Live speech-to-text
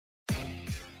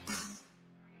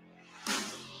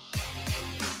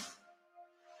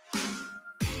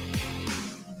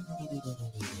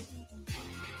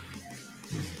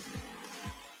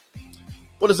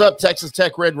What is up, Texas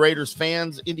Tech Red Raiders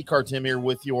fans? IndyCar Tim here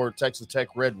with your Texas Tech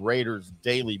Red Raiders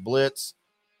Daily Blitz.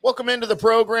 Welcome into the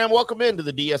program. Welcome into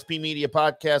the DSP Media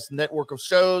Podcast network of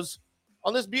shows.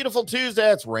 On this beautiful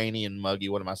Tuesday, it's rainy and muggy.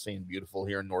 What am I saying? Beautiful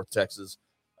here in North Texas.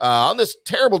 On this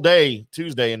terrible day,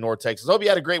 Tuesday in North Texas. Hope you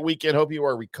had a great weekend. Hope you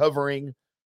are recovering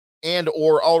and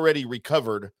or already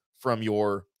recovered from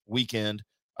your weekend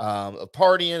of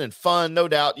partying and fun. No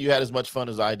doubt you had as much fun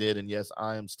as I did. And yes,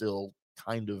 I am still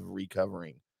kind of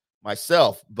recovering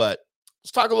myself, but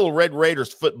let's talk a little Red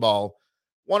Raiders football.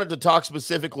 Wanted to talk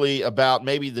specifically about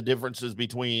maybe the differences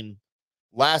between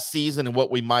last season and what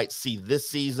we might see this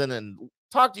season, and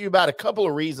talk to you about a couple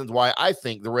of reasons why I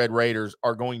think the Red Raiders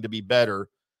are going to be better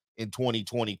in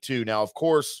 2022. Now, of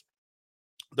course,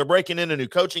 they're breaking in a new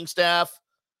coaching staff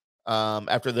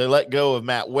after they let go of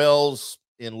Matt Wells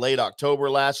in late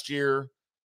October last year,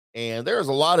 and there's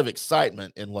a lot of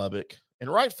excitement in Lubbock,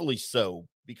 and rightfully so,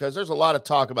 because there's a lot of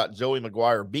talk about Joey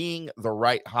McGuire being the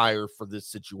right hire for this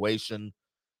situation.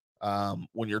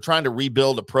 When you're trying to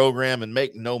rebuild a program, and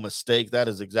make no mistake, that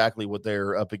is exactly what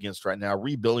they're up against right now,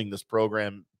 rebuilding this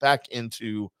program back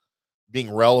into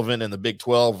being relevant in the Big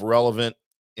 12, relevant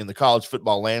in the college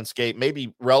football landscape,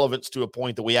 maybe relevance to a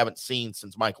point that we haven't seen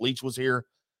since Mike Leach was here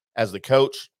as the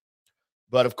coach.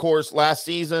 But of course, last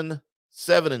season,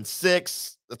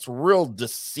 7-6, that's real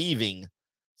deceiving.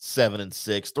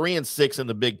 7-6, 3-6 in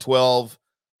the Big 12.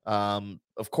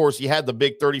 Of course, you had the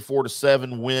big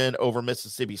 34-7 win over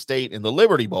Mississippi State in the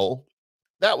Liberty Bowl.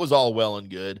 That was all well and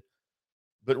good,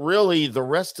 but really the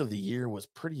rest of the year was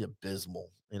pretty abysmal,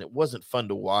 and it wasn't fun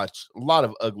to watch. A lot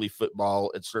of ugly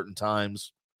football at certain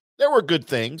times. There were good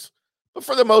things, but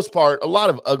for the most part, a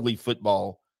lot of ugly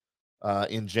football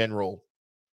in general.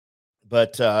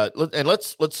 But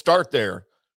let's start there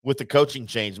with the coaching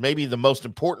change. Maybe the most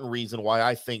important reason why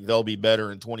I think they'll be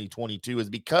better in 2022 is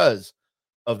because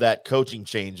of that coaching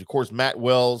change. Of course, Matt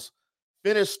Wells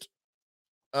finished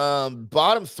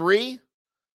bottom 3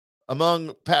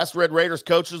 among past Red Raiders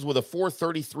coaches with a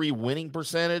 .433 winning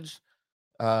percentage.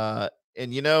 And,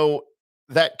 you know,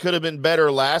 that could have been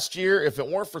better last year if it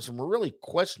weren't for some really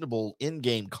questionable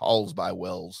in-game calls by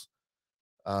Wells.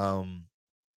 I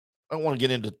don't want to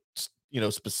get into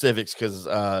specifics because,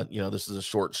 this is a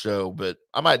short show, but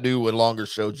I might do a longer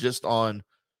show just on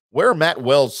where Matt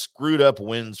Wells screwed up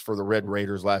wins for the Red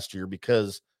Raiders last year,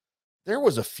 because there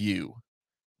was a few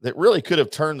that really could have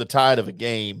turned the tide of a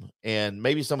game, and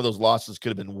maybe some of those losses could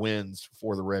have been wins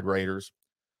for the Red Raiders.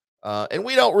 And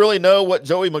we don't really know what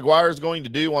Joey McGuire is going to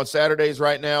do on Saturdays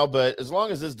right now, but as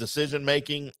long as his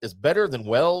decision-making is better than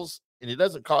Wells and it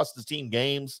doesn't cost the team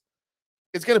games,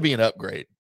 it's going to be an upgrade.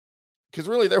 Because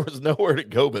really there was nowhere to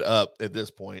go but up at this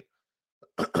point.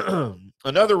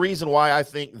 Another reason why I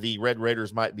think the Red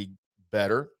Raiders might be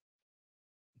better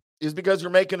is because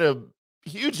you're making a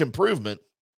huge improvement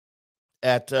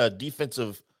at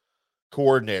defensive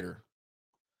coordinator.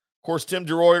 Of course, Tim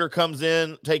DeRuyter comes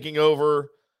in, taking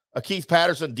over a Keith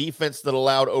Patterson defense that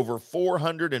allowed over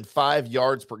 405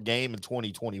 yards per game in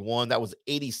 2021. That was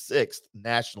 86th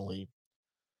nationally.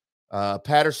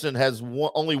 Patterson has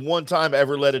only one time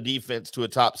ever led a defense to a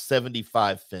top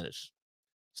 75 finish.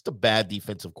 Just a bad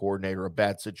defensive coordinator, a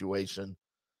bad situation.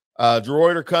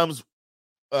 DeRuyter comes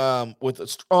with a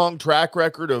strong track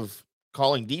record of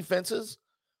calling defenses.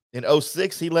 In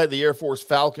 2006, he led the Air Force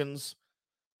Falcons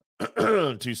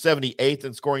to 78th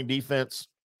in scoring defense.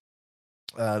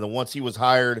 Once he was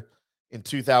hired in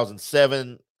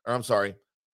 2007,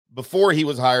 before he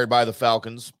was hired by the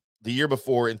Falcons, the year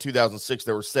before, in 2006,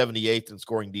 they were 78th in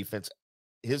scoring defense.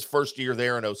 His first year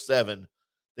there in 2007,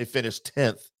 they finished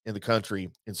 10th in the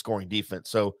country in scoring defense.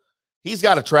 So he's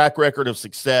got a track record of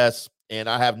success, and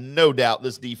I have no doubt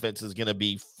this defense is going to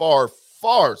be far,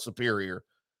 far superior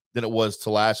than it was to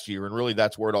last year. And really,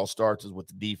 that's where it all starts, is with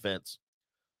the defense.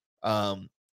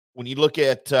 When you look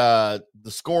at the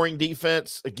scoring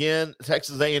defense, again,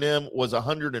 Texas A&M was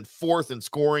 104th in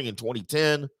scoring in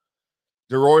 2010.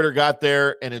 DeRuyter got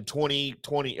there, and in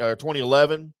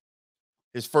 2011,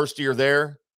 his first year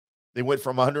there, they went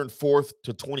from 104th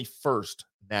to 21st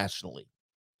nationally.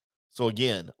 So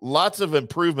again, lots of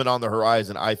improvement on the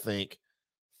horizon, I think,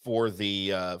 for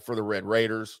the Red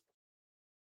Raiders.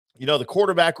 You know, the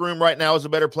quarterback room right now is a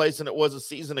better place than it was a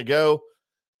season ago.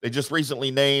 They just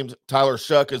recently named Tyler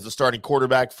Shuck as the starting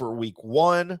quarterback for week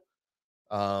 1.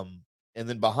 And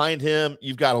then behind him,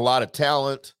 you've got a lot of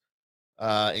talent.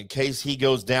 In case he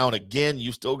goes down again,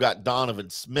 you still got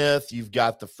Donovan Smith. You've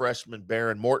got the freshman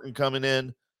Baron Morton coming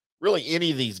in. Really,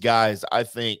 any of these guys, I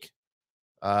think,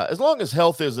 as long as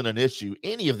health isn't an issue,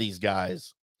 any of these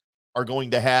guys are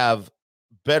going to have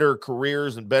better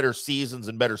careers and better seasons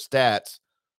and better stats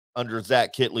under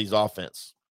Zach Kittley's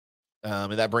offense.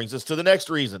 And that brings us to the next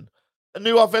reason. A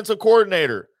new offensive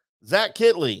coordinator, Zach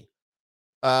Kittley,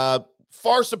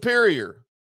 far superior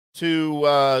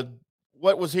to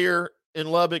what was here in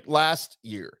Lubbock last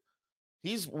year.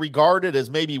 He's regarded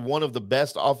as maybe one of the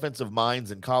best offensive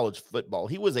minds in college football.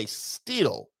 He was a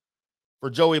steal for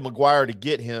Joey McGuire to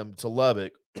get him to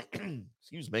Lubbock.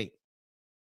 Excuse me.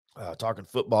 Talking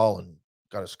football and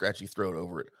got a scratchy throat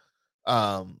over it.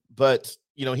 But,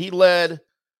 he led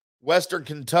Western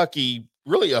Kentucky,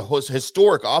 really a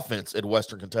historic offense at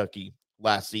Western Kentucky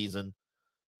last season.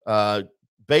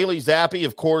 Bailey Zappi,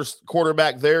 of course,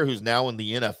 quarterback there, who's now in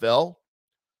the NFL,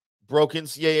 broke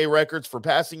NCAA records for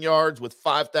passing yards with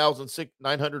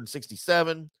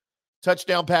 5,967.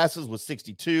 Touchdown passes with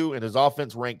 62, and his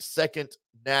offense ranked second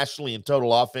nationally in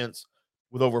total offense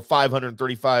with over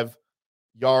 535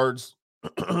 yards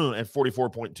and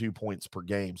 44.2 points per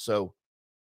game. So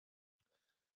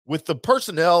with the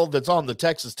personnel that's on the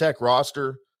Texas Tech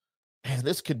roster, man,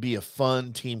 this could be a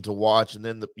fun team to watch. And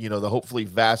then, the hopefully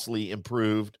vastly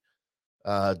improved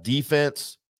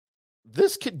defense,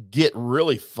 this could get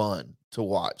really fun to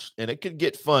watch, and it could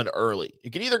get fun early.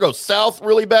 It can either go south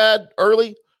really bad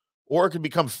early, or it can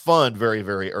become fun very,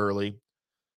 very early.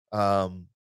 And,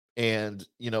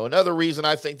 another reason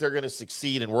I think they're going to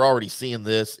succeed, and we're already seeing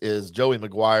this, is Joey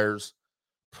McGuire's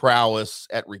prowess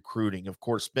at recruiting. Of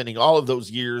course, spending all of those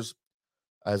years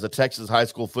as a Texas high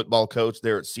school football coach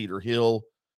there at Cedar Hill,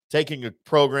 taking a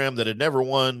program that had never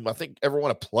won, I think, ever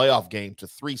won a playoff game to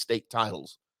 3 state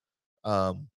titles.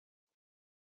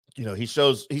 He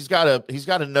shows he's got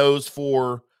a nose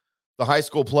for the high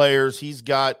school players. He's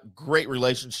got great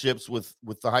relationships with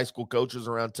the high school coaches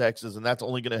around Texas, and that's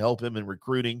only going to help him in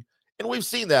recruiting. And we've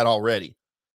seen that already.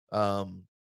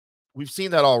 We've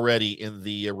seen that already in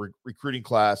the recruiting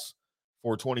class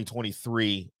for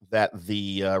 2023 that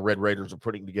the Red Raiders are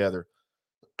putting together.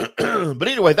 But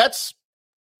anyway, that's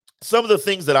some of the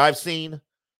things that I've seen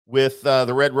with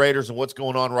the Red Raiders and what's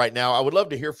going on right now. I would love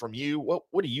to hear from you.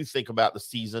 What do you think about the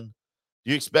season?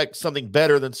 Do you expect something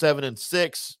better than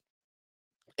 7-6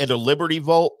 and a Liberty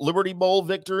Bowl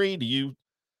victory? Do you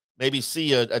maybe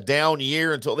see a down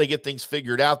year until they get things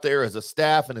figured out there as a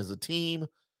staff and as a team?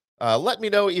 Let me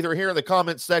know either here in the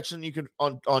comments section. You can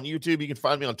on YouTube. You can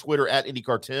find me on Twitter at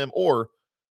IndyCarTim or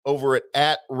over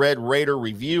at Red Raider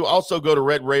Review. Also go to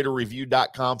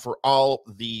RedRaiderReview.com for all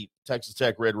the Texas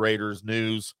Tech Red Raiders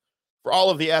news, for all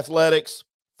of the athletics,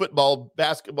 football,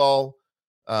 basketball,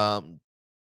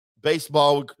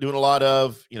 baseball, we're doing a lot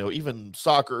of, even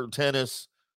soccer, tennis,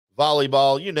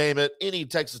 volleyball, you name it. Any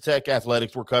Texas Tech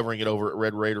athletics, we're covering it over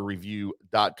at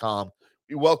RedRaiderReview.com.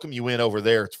 We welcome you in over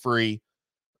there. It's free.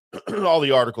 All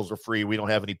the articles are free. We don't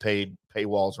have any paid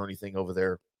paywalls or anything over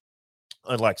there,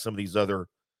 unlike some of these other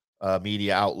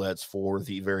media outlets for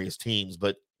the various teams.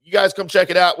 But you guys come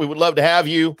check it out. We would love to have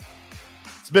you.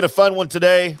 It's been a fun one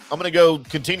today. I'm going to go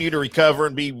continue to recover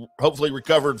and be hopefully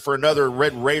recovered for another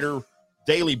Red Raider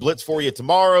Daily Blitz for you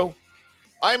tomorrow.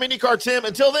 I'm IndyCar Tim.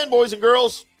 Until then, boys and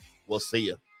girls, we'll see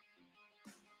you.